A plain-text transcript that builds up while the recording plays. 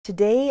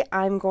Today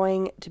I'm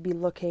going to be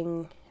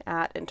looking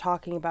at and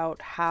talking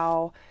about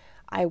how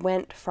I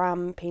went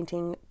from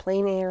painting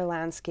plein air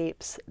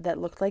landscapes that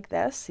looked like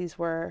this. These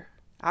were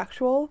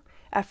actual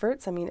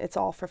efforts. I mean, it's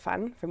all for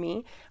fun for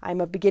me.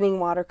 I'm a beginning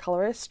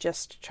watercolorist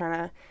just trying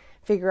to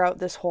figure out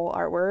this whole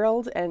art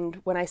world. And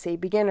when I say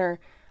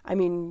beginner, I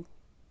mean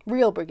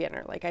real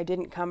beginner. Like, I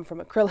didn't come from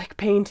acrylic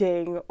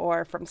painting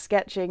or from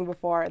sketching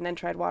before and then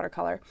tried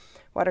watercolor.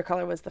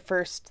 Watercolor was the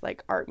first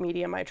like art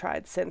medium I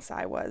tried since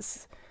I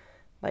was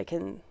like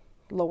in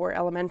lower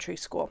elementary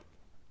school.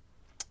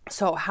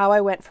 So how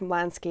I went from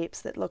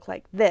landscapes that look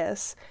like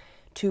this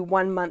to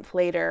 1 month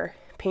later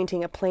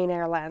painting a plein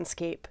air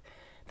landscape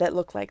that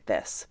looked like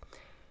this.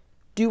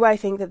 Do I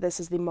think that this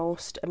is the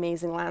most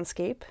amazing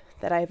landscape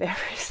that I've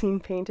ever seen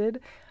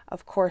painted?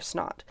 Of course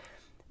not.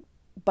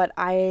 But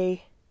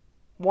I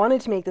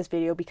wanted to make this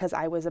video because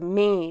I was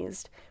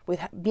amazed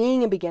with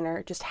being a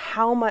beginner, just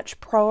how much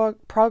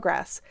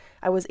progress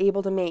I was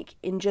able to make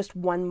in just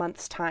 1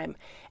 month's time.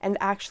 And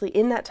actually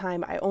in that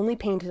time, I only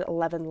painted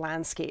 11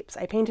 landscapes.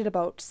 I painted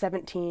about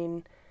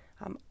 17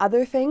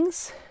 other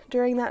things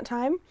during that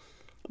time,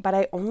 but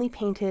I only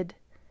painted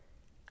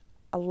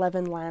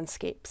 11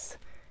 landscapes.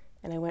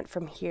 And I went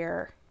from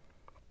here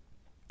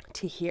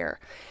to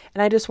here.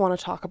 And I just want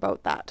to talk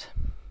about that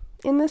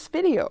in this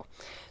video.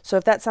 So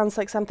if that sounds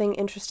like something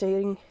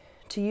interesting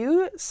to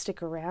you,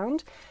 stick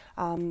around.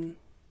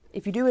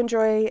 If you do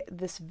enjoy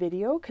this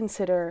video,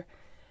 consider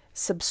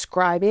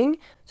subscribing.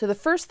 So the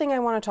first thing I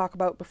want to talk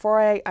about before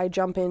I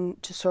jump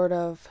into sort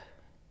of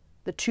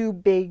the two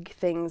big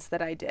things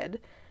that I did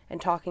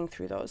and talking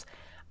through those,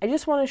 I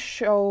just want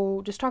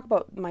to talk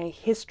about my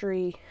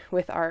history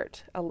with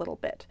art a little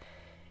bit,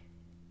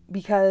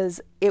 because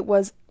it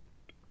was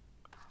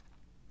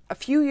a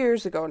few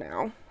years ago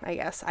now, I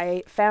guess,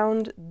 I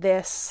found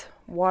this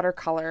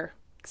watercolor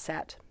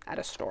set at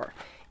a store.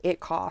 It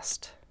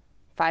cost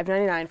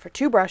 $5.99 for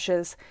 2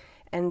 brushes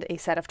and a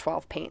set of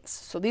 12 paints.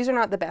 So these are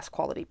not the best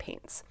quality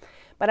paints.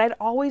 But I'd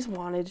always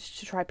wanted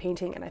to try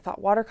painting, and I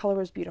thought watercolor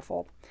was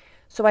beautiful.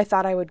 So I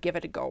thought I would give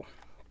it a go.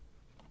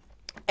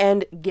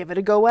 And give it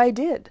a go I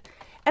did.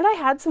 And I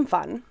had some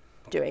fun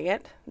doing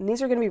it. And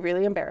these are going to be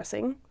really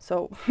embarrassing,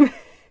 so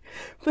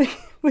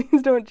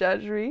please don't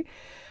judge me.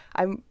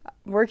 I'm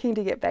working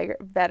to get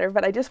better,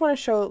 but I just want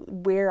to show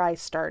where I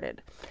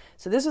started.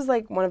 So this is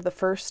like one of the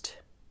first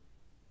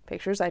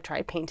pictures I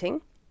tried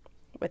painting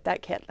with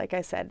that kit. Like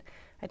I said,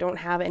 I don't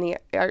have any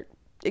art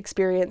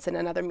experience in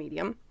another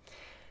medium.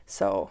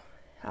 So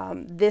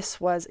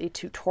this was a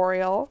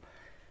tutorial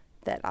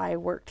that I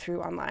worked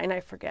through online.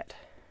 I forget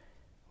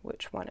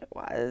which one it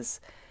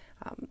was.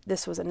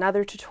 This was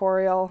another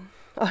tutorial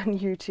on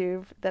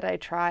YouTube that I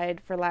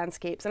tried for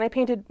landscapes, and I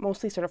painted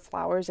mostly sort of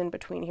flowers in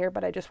between here,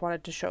 but I just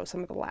wanted to show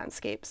some of the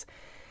landscapes.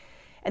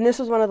 And this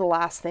was one of the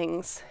last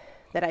things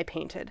that I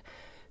painted.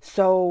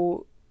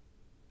 So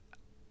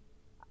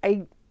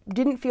I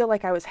didn't feel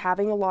like I was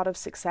having a lot of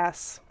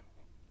success.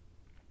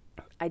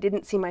 I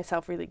didn't see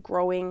myself really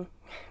growing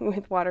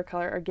with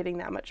watercolor or getting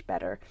that much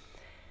better.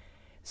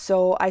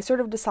 So I sort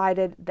of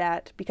decided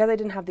that because I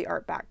didn't have the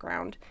art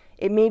background,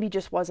 it maybe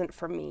just wasn't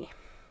for me,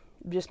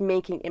 just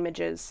making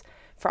images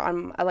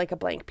from like a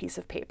blank piece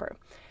of paper.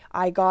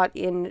 I got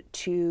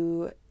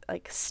into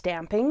like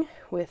stamping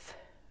with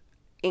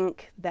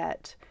ink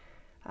that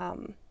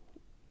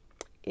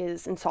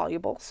is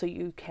insoluble, so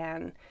you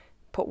can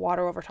put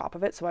water over top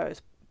of it. So I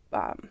was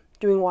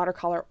doing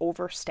watercolor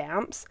over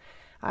stamps.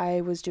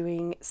 I was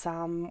doing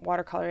some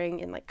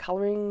watercoloring in like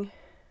coloring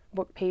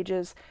book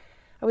pages.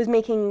 I was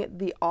making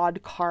the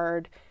odd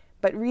card,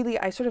 but really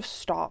I sort of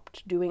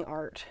stopped doing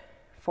art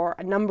for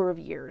a number of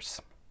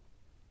years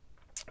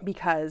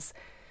because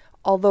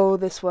although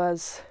this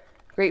was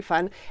great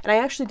fun, and I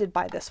actually did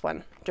buy this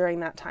one during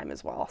that time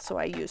as well, so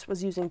I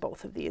was using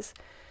both of these.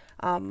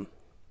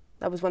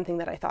 That was one thing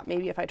that I thought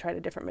maybe if I tried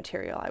a different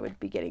material I would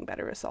be getting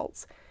better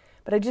results.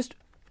 But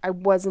I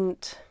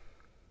wasn't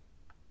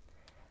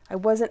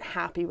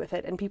happy with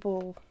it, and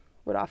people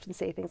would often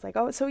say things like,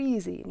 oh, it's so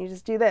easy and you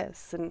just do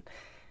this, and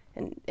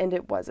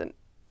it wasn't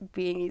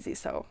being easy.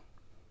 So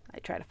I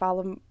tried to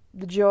follow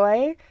the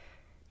joy.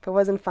 If it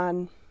wasn't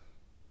fun,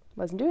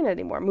 wasn't doing it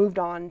anymore. Moved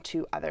on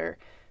to other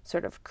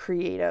sort of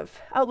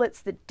creative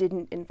outlets that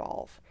didn't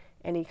involve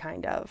any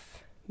kind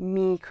of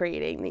me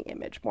creating the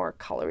image, more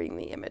coloring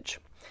the image.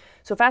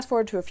 So fast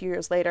forward to a few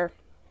years later,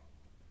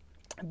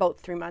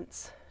 about 3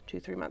 months,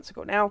 2-3 months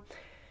ago now,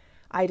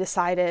 I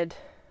decided,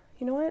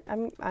 you know what,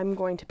 I'm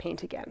going to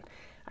paint again.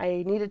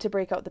 I needed to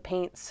break out the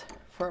paints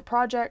for a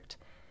project,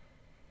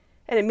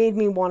 and it made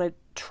me want to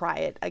try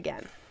it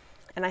again.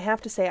 And I have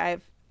to say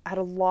I've had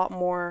a lot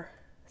more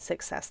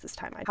success this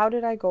time. How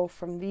did I go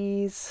from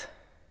these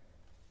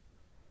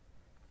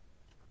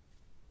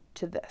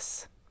to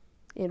this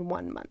in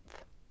 1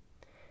 month?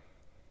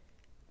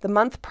 The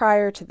month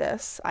prior to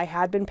this, I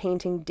had been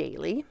painting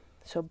daily.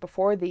 So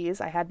before these,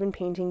 I had been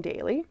painting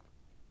daily.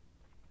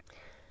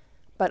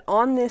 But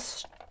on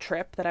this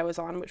trip that I was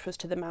on, which was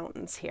to the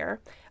mountains here,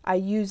 I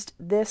used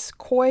this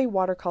Koi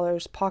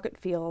Watercolors Pocket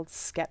Field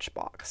sketch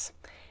box.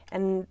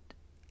 And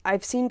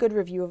I've seen good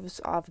reviews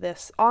of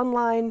this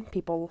online.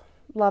 People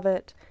love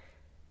it.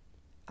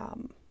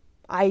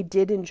 I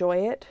did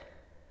enjoy it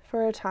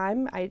for a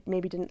time. I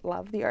maybe didn't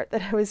love the art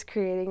that I was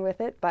creating with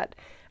it, but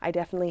I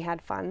definitely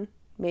had fun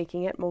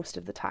making it most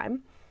of the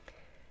time.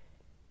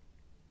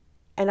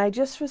 And I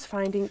just was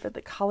finding that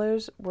the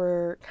colors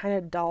were kind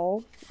of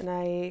dull, and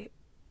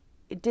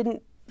it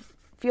didn't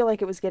feel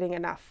like it was getting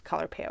enough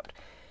color payout.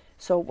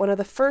 So one of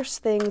the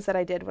first things that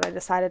I did when I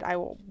decided I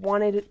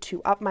wanted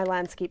to up my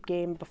landscape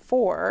game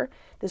before,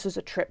 this was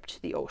a trip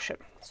to the ocean.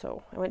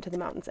 So I went to the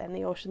mountains and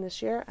the ocean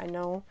this year. I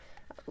know,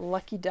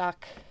 lucky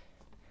duck,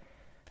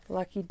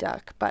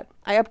 but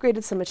I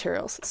upgraded some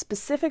materials,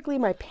 specifically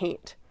my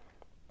paint.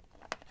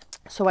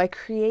 So I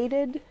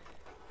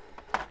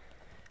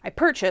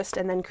purchased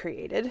and then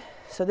created.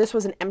 So this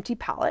was an empty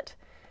palette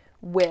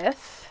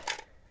with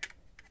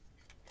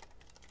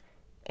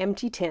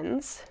empty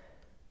tins.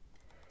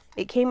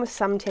 It came with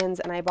some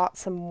tins, and I bought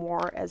some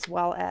more, as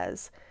well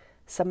as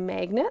some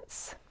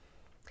magnets.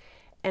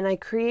 And I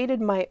created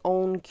my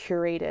own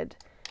curated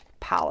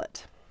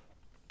palette.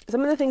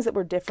 Some of the things that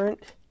were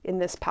different in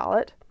this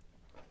palette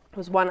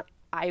was, one,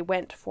 I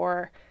went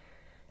for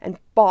and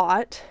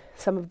bought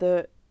some of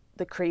the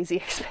crazy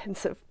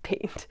expensive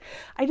paint.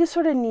 I just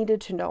sort of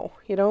needed to know,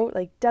 you know,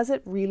 like, does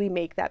it really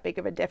make that big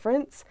of a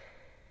difference?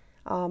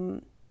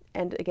 And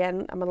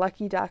again, I'm a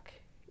lucky duck.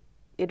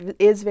 It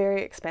is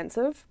very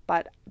expensive,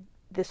 but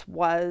this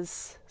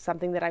was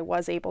something that I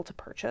was able to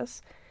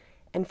purchase.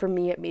 And for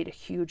me, it made a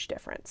huge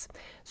difference.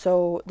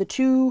 So the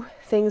two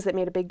things that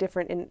made a big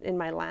difference in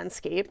my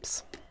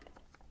landscapes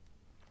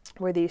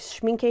were the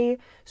Schmincke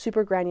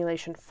Super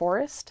Granulation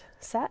Forest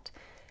set,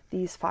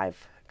 these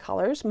 5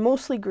 colors,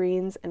 mostly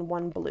greens and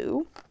 1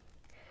 blue,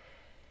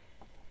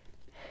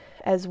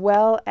 as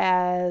well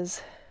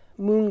as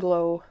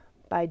Moonglow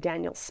by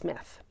Daniel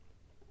Smith.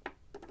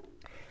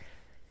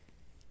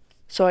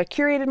 So I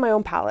curated my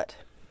own palette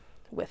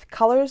with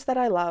colors that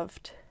I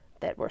loved,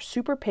 that were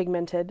super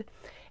pigmented,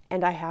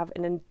 and I have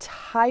an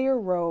entire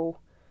row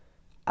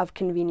of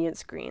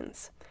convenience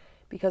greens.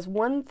 Because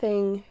one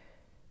thing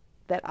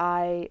that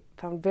I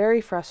found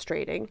very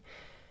frustrating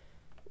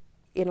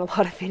in a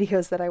lot of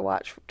videos that I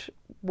watched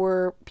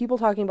were people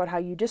talking about how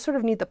you just sort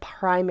of need the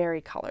primary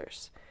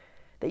colors,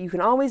 that you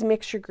can always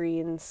mix your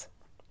greens.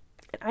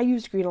 And I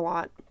used green a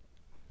lot,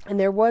 and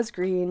there was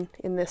green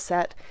in this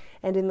set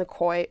and in the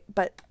koi,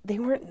 but they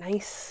weren't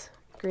nice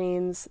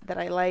greens that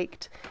I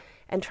liked,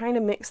 and trying to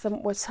mix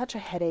them was such a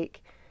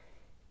headache.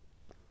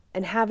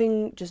 And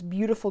having just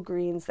beautiful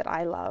greens that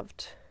I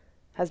loved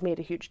has made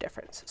a huge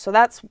difference. So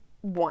that's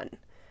one.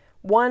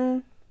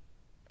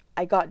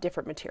 I got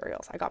different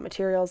materials. I got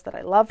materials that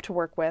I love to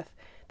work with,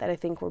 that I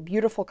think were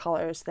beautiful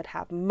colors that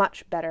have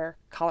much better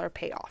color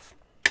payoff.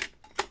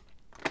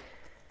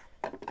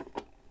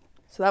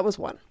 So that was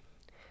one.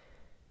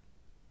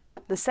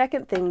 The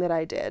second thing that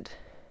I did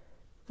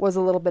was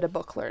a little bit of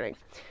book learning.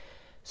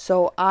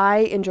 So I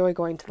enjoy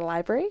going to the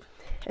library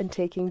and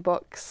taking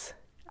books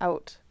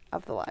out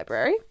of the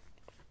library.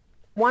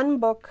 One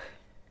book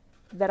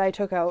that I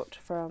took out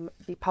from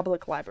the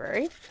public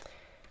library,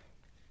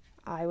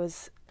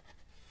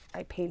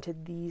 I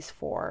painted these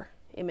 4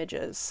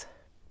 images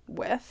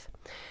with.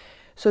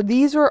 So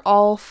these were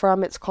all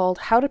from, it's called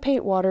How to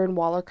Paint Water in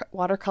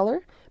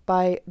Watercolor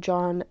by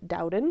John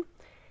Dowden.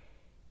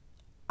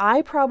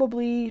 I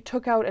probably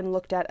took out and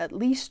looked at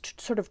least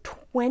sort of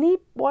 20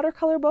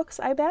 watercolor books,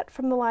 I bet,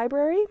 from the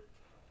library.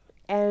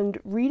 And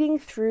reading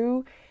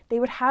through, they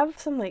would have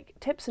some like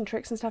tips and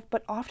tricks and stuff,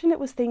 but often it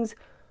was things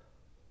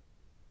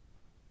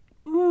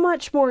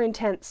much more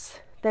intense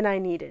than I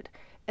needed.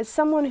 As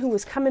someone who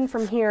was coming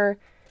from here,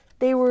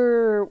 the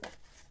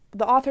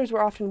authors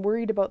were often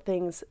worried about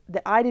things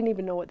that I didn't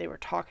even know what they were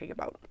talking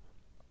about.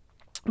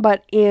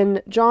 But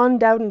in John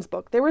Dowden's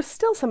book, there was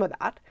still some of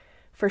that,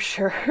 for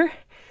sure.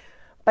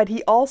 But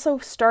he also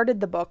started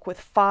the book with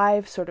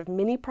 5 sort of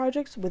mini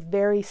projects with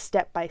very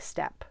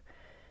step-by-step.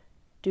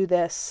 Do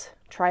this,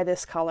 try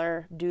this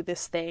color, do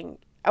this thing,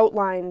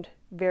 outlined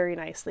very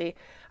nicely.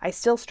 I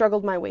still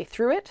struggled my way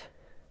through it,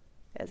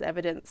 as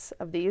evidence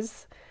of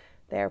these.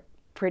 They're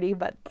pretty,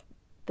 but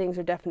things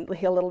are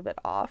definitely a little bit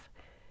off.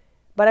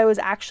 But I was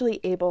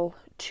actually able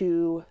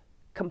to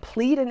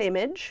complete an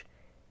image,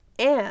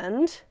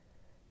 and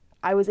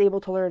I was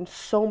able to learn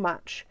so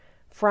much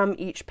from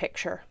each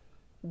picture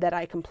that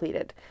I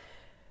completed.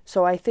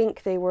 So I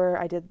think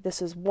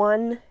this is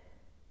 1,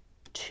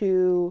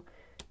 2,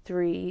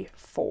 3,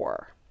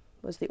 4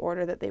 was the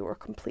order that they were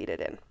completed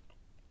in.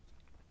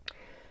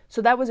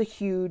 So that was a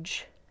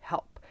huge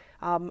help.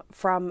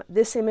 From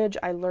this image,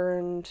 I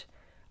learned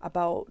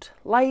about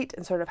light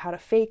and sort of how to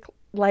fake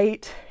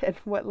light and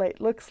what light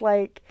looks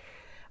like.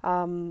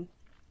 From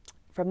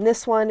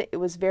this one, it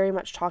was very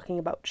much talking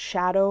about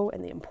shadow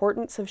and the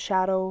importance of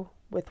shadow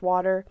with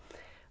water.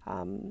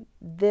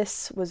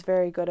 This was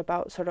very good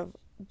about sort of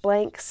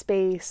blank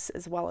space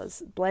as well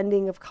as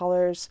blending of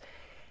colors.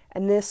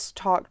 And this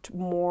talked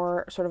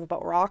more sort of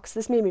about rocks.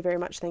 This made me very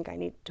much think I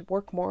need to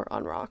work more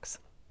on rocks.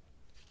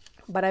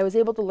 But I was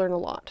able to learn a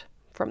lot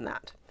from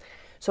that.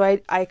 So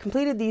I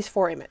completed these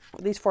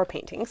four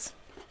paintings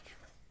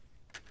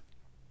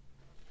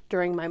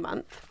during my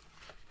month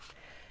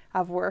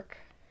of work.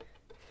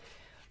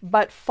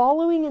 But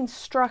following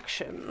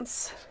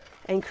instructions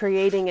and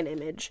creating an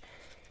image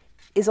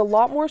is a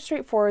lot more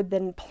straightforward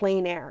than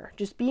plein air.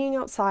 Just being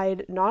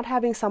outside, not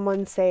having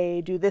someone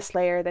say, do this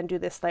layer, then do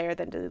this layer,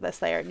 then do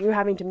this layer, and you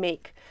having to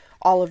make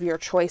all of your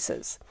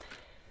choices.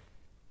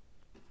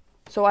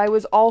 So I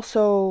was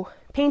also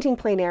painting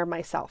plein air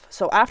myself.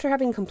 So after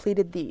having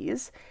completed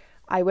these,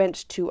 I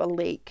went to a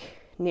lake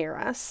near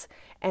us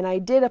and I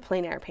did a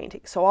plein air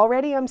painting. So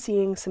already I'm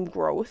seeing some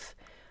growth.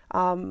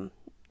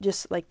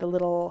 Just like the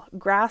little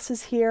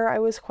grasses here, I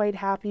was quite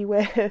happy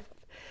with.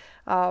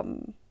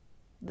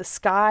 The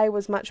sky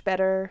was much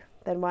better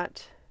than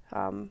what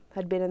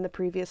had been in the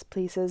previous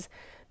pieces.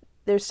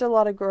 There's still a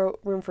lot of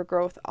room for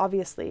growth.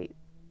 Obviously,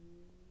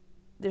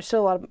 there's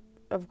still a lot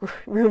of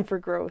room for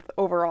growth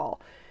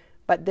overall,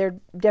 but there's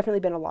definitely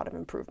been a lot of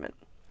improvement.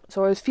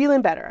 So I was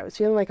feeling better. I was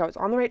feeling like I was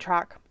on the right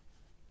track.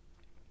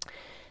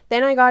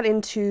 Then I got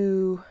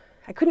into,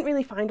 I couldn't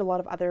really find a lot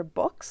of other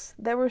books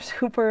that were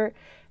super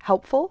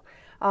helpful.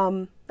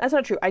 That's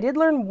not true. I did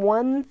learn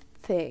one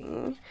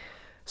thing.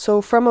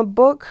 So from a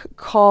book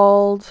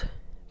called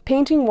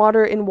Painting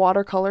Water in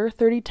Watercolor,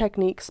 30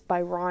 Techniques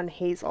by Ron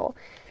Hazel.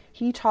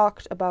 He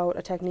talked about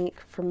a technique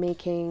for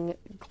making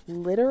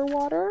glitter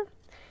water.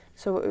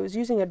 So it was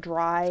using a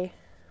dry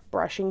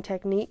brushing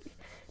technique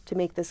to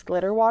make this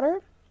glitter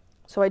water.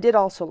 So I did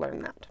also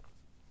learn that.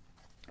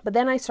 But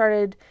then I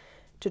started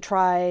to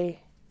try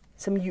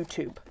some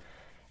YouTube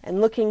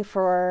and looking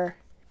for,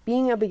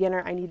 being a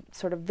beginner, I need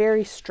sort of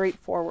very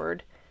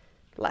straightforward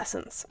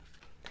lessons.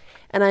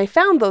 And I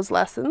found those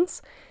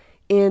lessons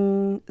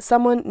in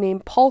someone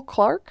named Paul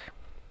Clark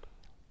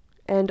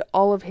and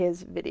all of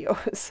his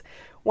videos.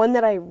 One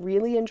that I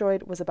really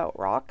enjoyed was about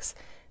rocks.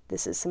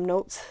 This is some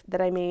notes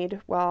that I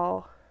made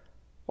while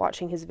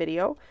watching his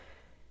video.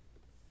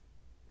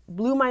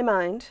 Blew my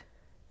mind.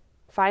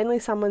 Finally,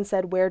 someone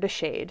said where to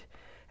shade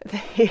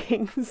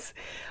things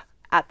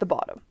at the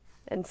bottom.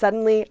 And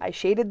suddenly I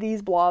shaded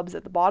these blobs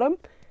at the bottom.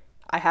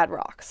 I had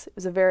rocks. It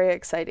was a very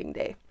exciting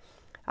day.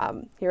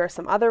 Here are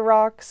some other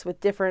rocks with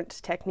different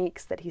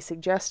techniques that he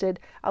suggested.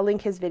 I'll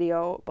link his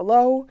video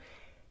below.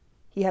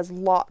 He has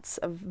lots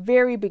of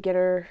very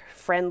beginner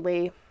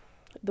friendly.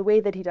 The way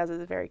that he does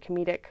it is very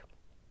comedic.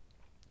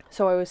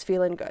 So I was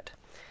feeling good.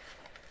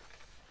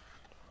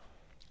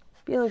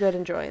 Feeling good,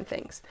 enjoying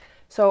things.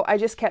 So I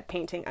just kept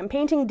painting. I'm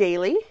painting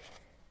daily.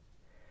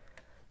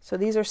 So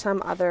these are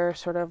some other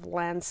sort of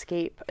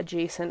landscape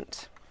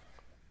adjacent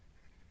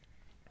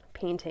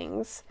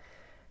paintings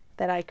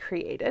that I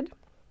created.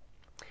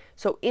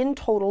 So in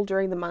total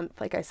during the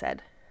month, like I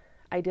said,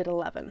 I did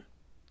 11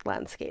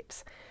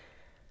 landscapes.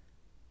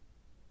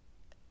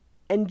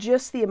 And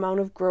just the amount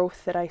of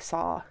growth that I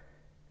saw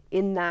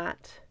in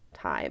that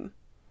time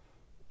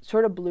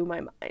sort of blew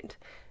my mind.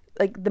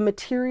 Like the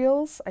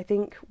materials, I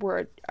think,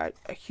 were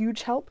a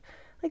huge help.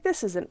 Like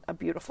this isn't a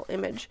beautiful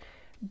image,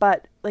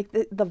 but like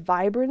the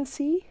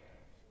vibrancy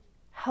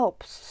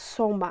helps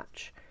so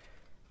much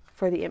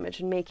for the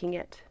image and making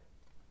it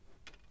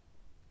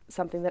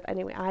something that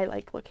anyway I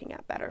like looking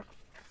at better.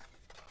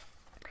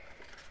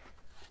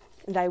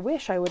 And I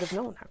wish I would have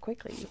known how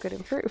quickly you could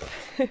improve.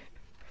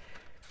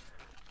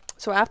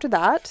 So after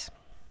that,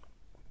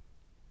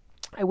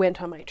 I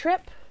went on my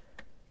trip.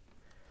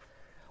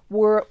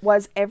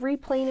 Was every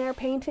plein air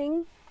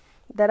painting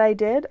that I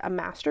did a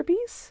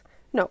masterpiece?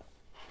 No,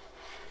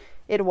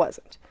 it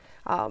wasn't.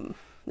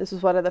 This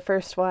was one of the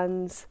first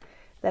ones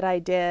that I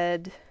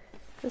did.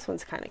 This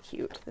one's kind of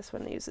cute. This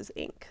one uses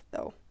ink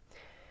though.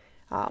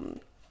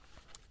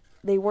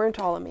 They weren't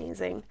all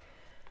amazing,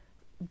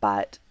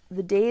 but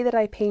the day that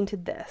I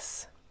painted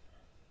this,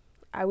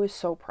 I was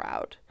so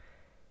proud.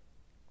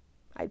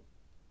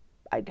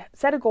 I'd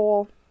set a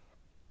goal,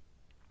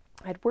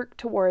 I'd worked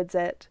towards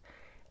it,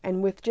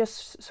 and with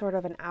just sort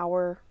of an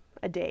hour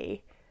a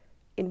day,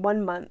 in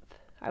 1 month,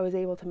 I was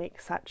able to make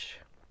such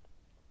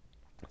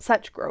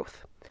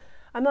growth.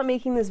 I'm not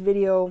making this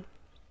video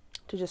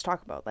to just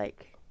talk about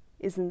like,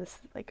 isn't this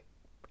like,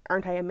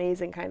 aren't I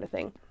amazing kind of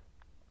thing.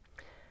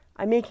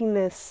 I'm making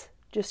this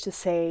just to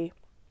say,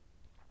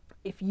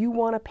 if you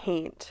want to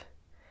paint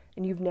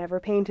and you've never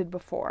painted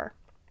before,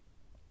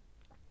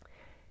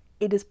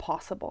 it is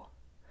possible.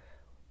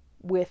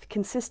 With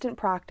consistent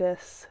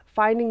practice,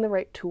 finding the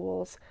right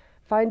tools,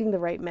 finding the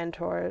right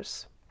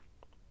mentors,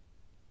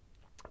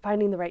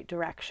 finding the right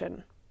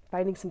direction,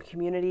 finding some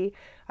community.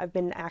 I've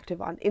been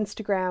active on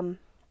Instagram,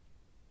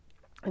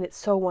 and it's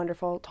so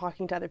wonderful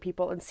talking to other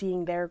people and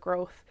seeing their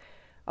growth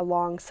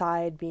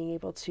alongside being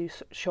able to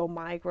show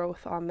my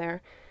growth on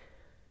there.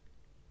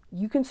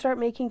 You can start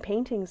making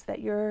paintings that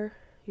you're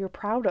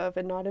proud of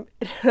and not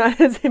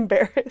as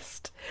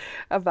embarrassed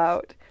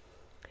about.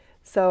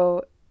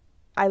 So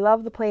I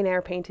love the plein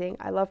air painting.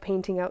 I love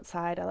painting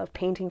outside. I love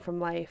painting from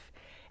life.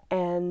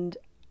 And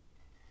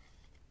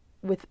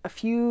with a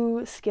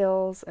few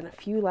skills and a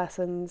few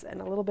lessons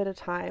and a little bit of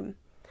time,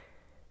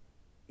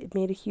 it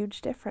made a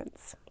huge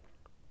difference.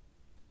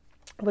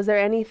 Was there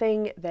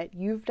anything that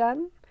you've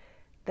done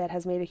that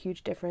has made a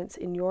huge difference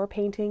in your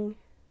painting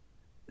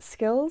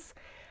skills?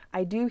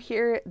 I do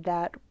hear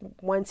that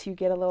once you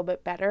get a little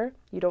bit better,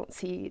 you don't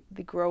see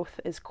the growth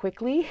as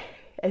quickly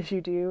as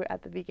you do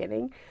at the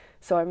beginning.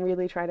 So I'm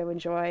really trying to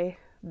enjoy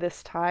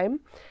this time.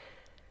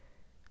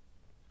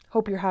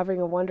 Hope you're having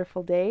a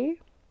wonderful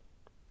day.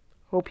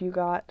 Hope you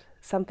got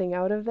something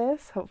out of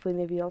this. Hopefully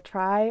maybe you'll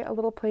try a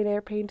little plein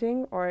air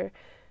painting or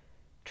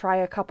try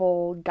a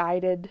couple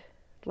guided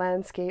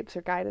landscapes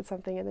or guided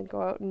something and then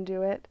go out and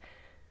do it.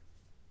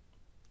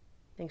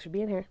 Thanks for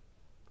being here.